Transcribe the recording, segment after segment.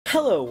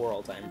Hello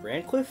world, I'm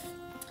Brandcliff.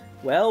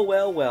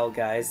 Well,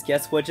 guys,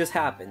 guess what just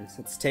happened?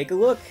 Let's take a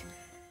look.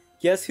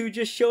 Guess who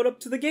just showed up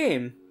to the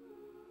game?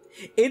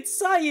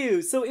 It's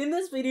Sayu! So in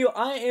this video,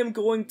 I am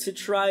going to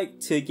try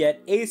to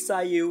get a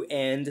Sayu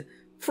and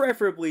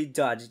preferably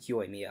dodge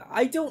Yoimiya.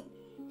 I don't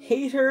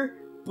hate her,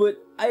 but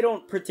I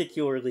don't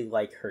particularly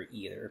like her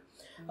either.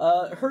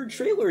 Her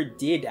trailer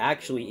did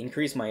actually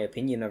increase my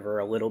opinion of her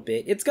a little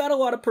bit. It's got a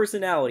lot of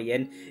personality,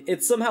 and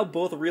it's somehow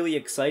both really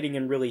exciting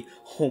and really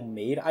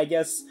homemade, I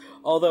guess.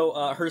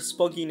 Although, her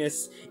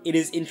spunkiness, it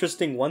is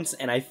interesting once,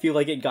 and I feel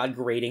like it got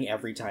grating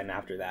every time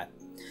after that.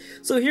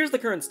 So here's the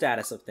current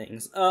status of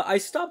things. I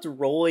stopped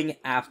rolling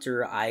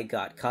after I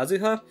got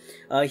Kazuha.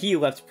 He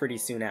left pretty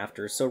soon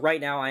after, so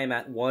right now I am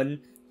at 1,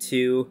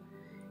 2,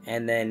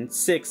 and then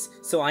 6,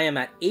 so I am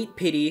at 8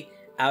 pity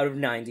out of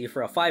 90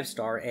 for a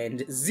 5-star,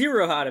 and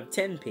 0 out of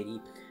 10 pity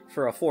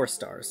for a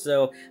 4-star,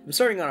 so I'm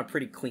starting on a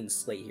pretty clean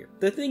slate here.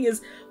 The thing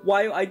is,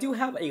 while I do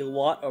have a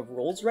lot of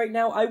rolls right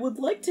now, I would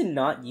like to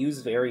not use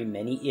very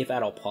many, if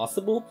at all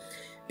possible,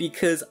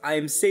 because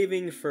I'm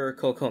saving for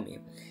Kokomi.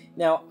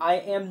 Now, I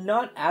am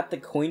not at the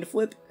coin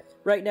flip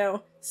right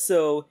now,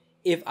 so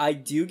if I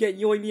do get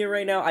Yoimiya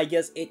right now, I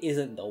guess it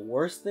isn't the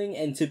worst thing,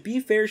 and to be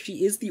fair,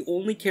 she is the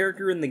only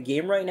character in the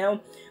game right now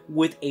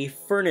with a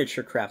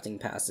furniture crafting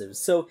passive,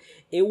 so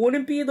it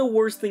wouldn't be the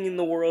worst thing in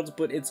the world,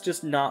 but it's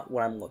just not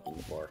what I'm looking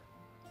for.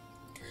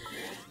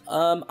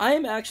 I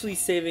am actually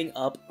saving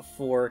up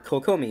for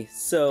Kokomi,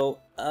 so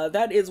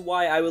that is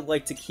why I would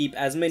like to keep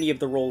as many of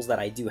the roles that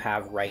I do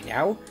have right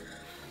now.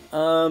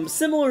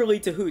 Similarly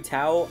to Hu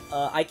Tao,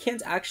 I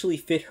can't actually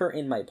fit her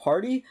in my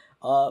party.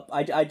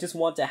 I just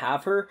want to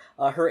have her.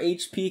 Her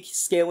HP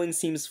scaling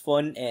seems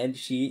fun, and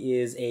she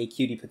is a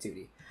cutie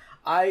patootie.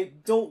 I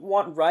don't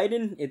want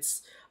Raiden.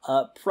 It's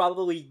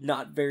probably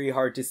not very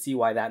hard to see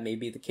why that may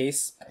be the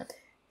case.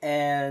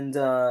 And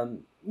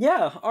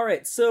yeah,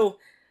 alright, so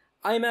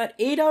I'm at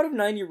 8 out of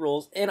 90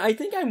 rolls, and I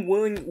think I'm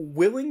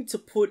willing to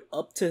put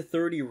up to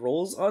 30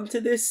 rolls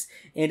onto this,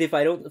 and if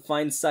I don't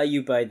find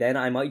Sayu by then,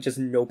 I might just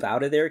nope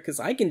out of there, because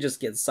I can just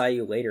get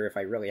Sayu later if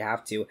I really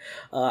have to.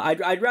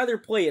 I'd rather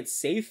play it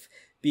safe,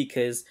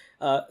 because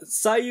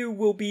Sayu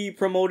will be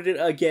promoted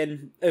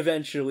again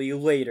eventually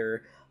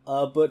later,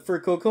 but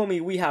for Kokomi,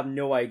 we have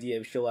no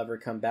idea if she'll ever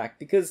come back,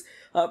 because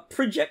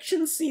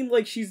projections seem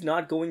like she's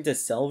not going to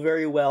sell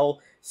very well,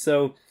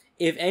 so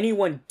if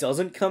anyone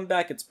doesn't come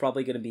back, it's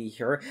probably going to be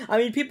her. I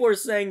mean, people are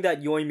saying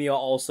that Yoimiya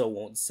also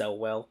won't sell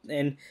well,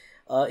 and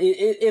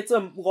it's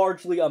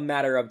largely a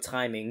matter of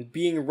timing.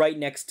 Being right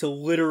next to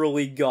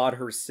literally God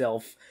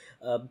herself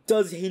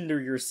does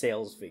hinder your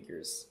sales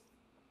figures.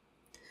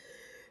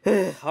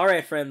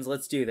 Alright, friends,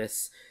 let's do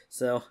this.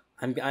 So,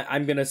 I'm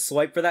gonna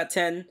swipe for that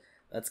 10.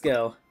 Let's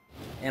go.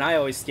 And I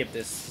always skip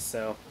this,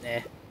 so,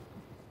 eh.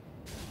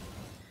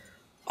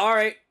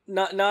 Alright,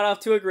 not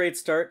off to a great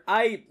start.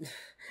 I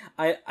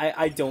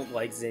don't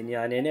like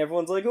Xinyan, and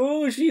everyone's like,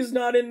 oh, she's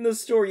not in the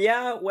store.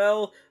 Yeah,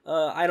 well,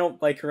 I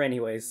don't like her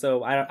anyway,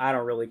 so I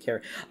don't really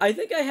care. I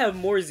think I have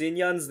more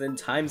Xinyan's than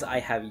times I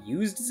have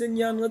used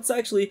Xinyan. Let's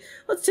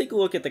take a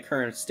look at the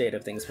current state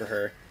of things for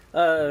her.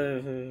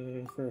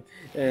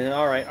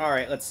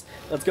 Alright, let's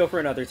go for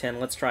another 10.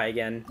 Let's try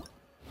again.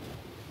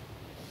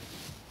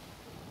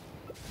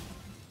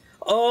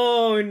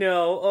 Oh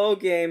no, oh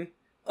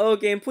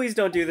game, please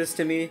don't do this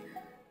to me.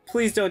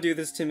 Please don't do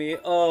this to me.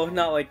 Oh,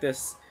 not like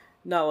this.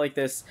 Not like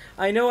this.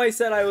 I know I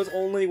said I was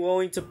only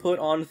willing to put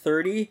on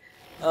 30,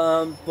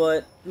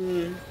 but,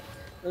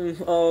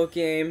 oh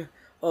game,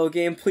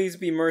 please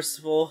be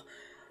merciful.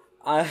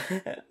 Oh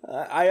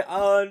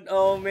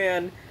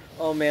man,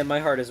 my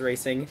heart is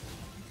racing.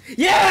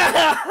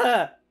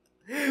 Yeah!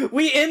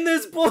 We end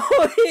this,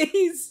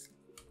 boys!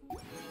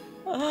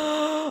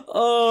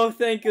 Oh,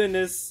 thank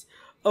goodness.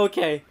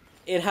 Okay,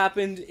 it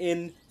happened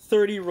in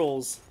 30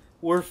 rolls.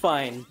 We're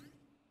fine.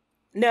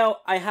 Now,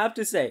 I have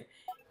to say,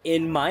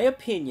 in my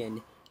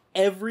opinion,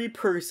 every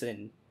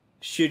person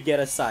should get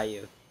a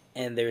Sayu,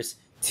 and there's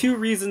 2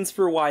 reasons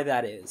for why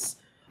that is.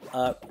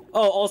 Oh,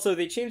 also,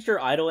 they changed her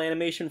idle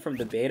animation from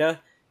the beta.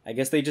 I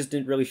guess they just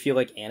didn't really feel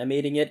like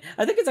animating it.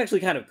 I think it's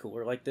actually kind of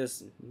cooler like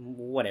this.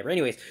 Whatever.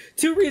 Anyways,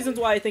 2 reasons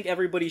why I think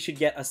everybody should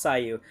get a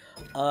Sayu.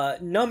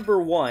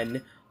 Number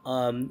 1,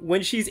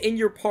 when she's in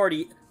your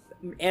party,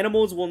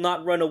 animals will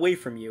not run away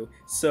from you,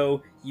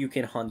 so you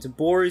can hunt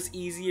boars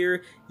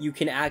easier, you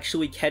can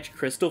actually catch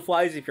crystal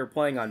flies if you're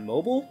playing on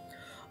mobile.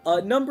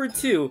 Number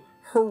 2,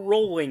 her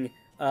rolling,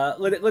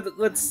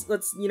 let's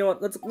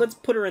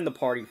put her in the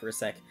party for a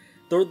sec.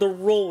 The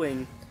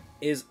rolling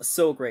is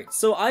so great.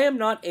 So I am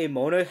not a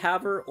Mona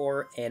haver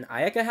or an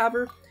Ayaka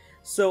haver,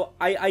 so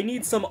I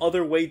need some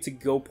other way to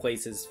go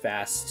places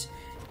fast,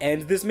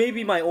 and this may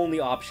be my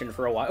only option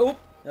for a while. Oh,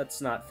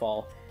 let's not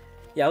fall.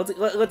 Yeah,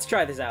 let's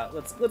try this out.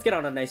 Let's get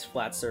on a nice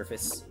flat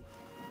surface.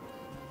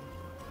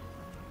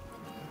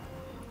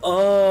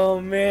 Oh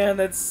man,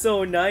 that's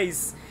so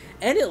nice.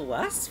 And it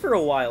lasts for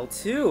a while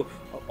too.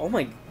 Oh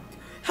my,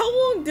 how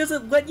long does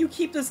it let you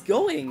keep this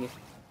going?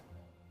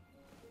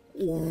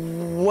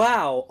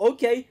 Wow,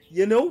 okay,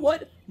 you know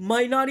what?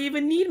 might not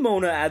even need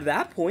Mona at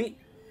that point.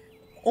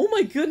 Oh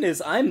my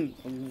goodness, I'm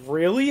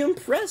really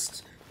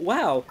impressed.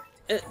 Wow.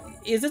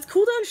 Is its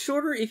cooldown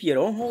shorter if you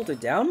don't hold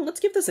it down? Let's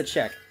give this a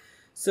check.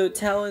 So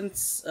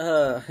talents,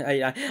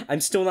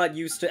 I'm still not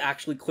used to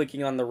actually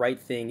clicking on the right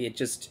thing. It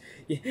just,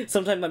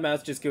 sometimes my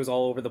mouse just goes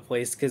all over the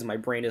place because my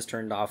brain is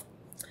turned off.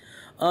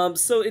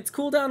 So its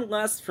cooldown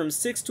lasts from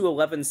 6 to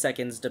 11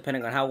 seconds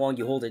depending on how long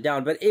you hold it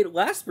down, but it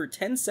lasts for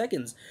 10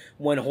 seconds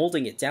when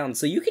holding it down,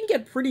 so you can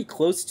get pretty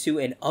close to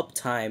an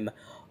uptime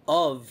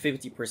of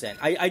 50%.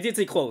 I did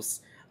say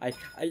close.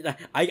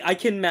 I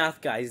can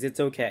math, guys, it's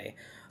okay.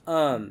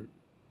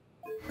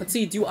 Let's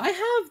see, do I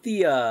have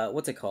the,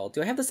 what's it called?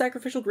 Do I have the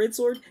Sacrificial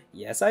Greatsword?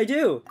 Yes, I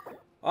do.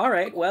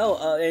 Alright, well,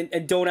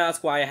 and don't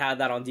ask why I had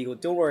that on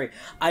D-Luke. Don't worry,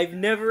 I've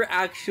never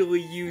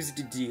actually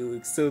used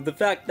D-Luke, so the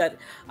fact that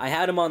I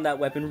had him on that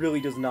weapon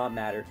really does not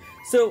matter.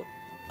 So,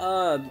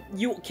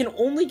 you can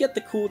only get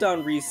the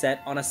cooldown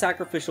reset on a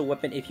sacrificial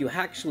weapon if you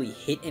actually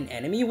hit an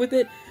enemy with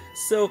it,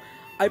 so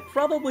I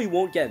probably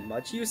won't get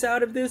much use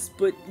out of this,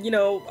 but, you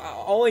know,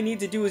 all I need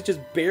to do is just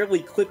barely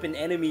clip an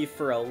enemy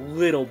for a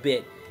little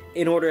bit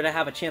in order to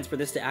have a chance for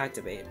this to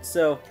activate.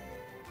 So,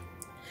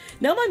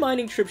 now my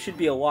mining trip should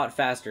be a lot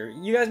faster.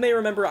 You guys may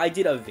remember I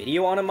did a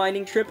video on a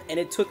mining trip, and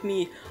it took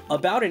me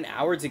about an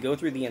hour to go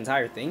through the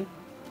entire thing.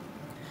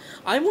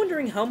 I'm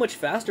wondering how much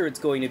faster it's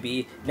going to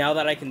be now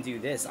that I can do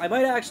this. I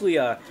might actually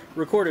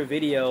record a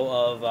video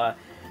of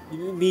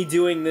me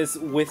doing this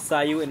with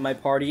Sayu in my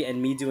party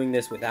and me doing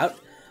this without.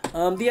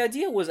 The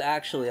idea was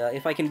actually,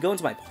 if I can go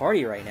into my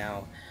party right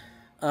now,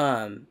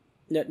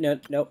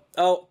 nope.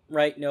 Oh,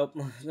 right, nope.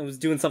 I was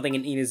doing something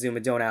in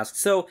Inazuma, don't ask.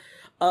 So,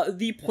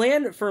 the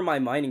plan for my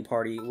mining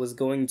party was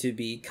going to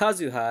be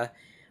Kazuha,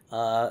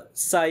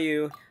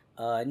 Sayu,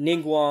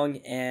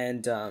 Ningguang,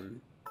 and,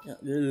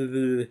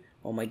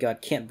 oh my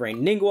god, can't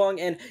brain. Ningguang,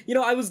 and, you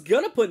know, I was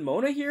gonna put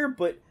Mona here,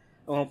 but,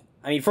 well,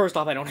 I mean, first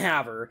off, I don't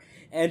have her,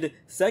 and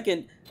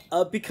second,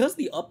 because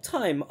the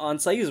uptime on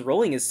Sayu's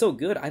rolling is so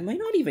good, I might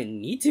not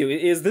even need to.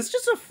 Is this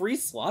just a free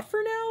slot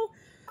for now?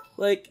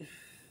 Like,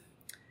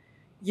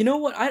 you know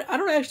what, I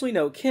don't actually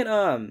know.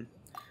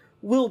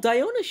 Will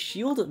Diona's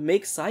shield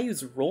make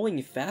Sayu's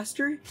rolling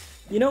faster?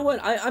 You know what,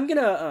 I'm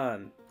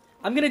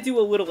gonna do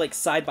a little, like,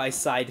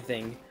 side-by-side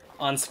thing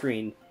on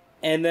screen,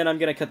 and then I'm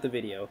gonna cut the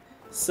video.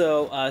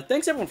 So,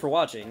 thanks everyone for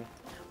watching.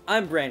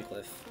 I'm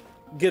Brancliff.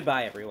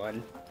 Goodbye,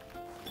 everyone.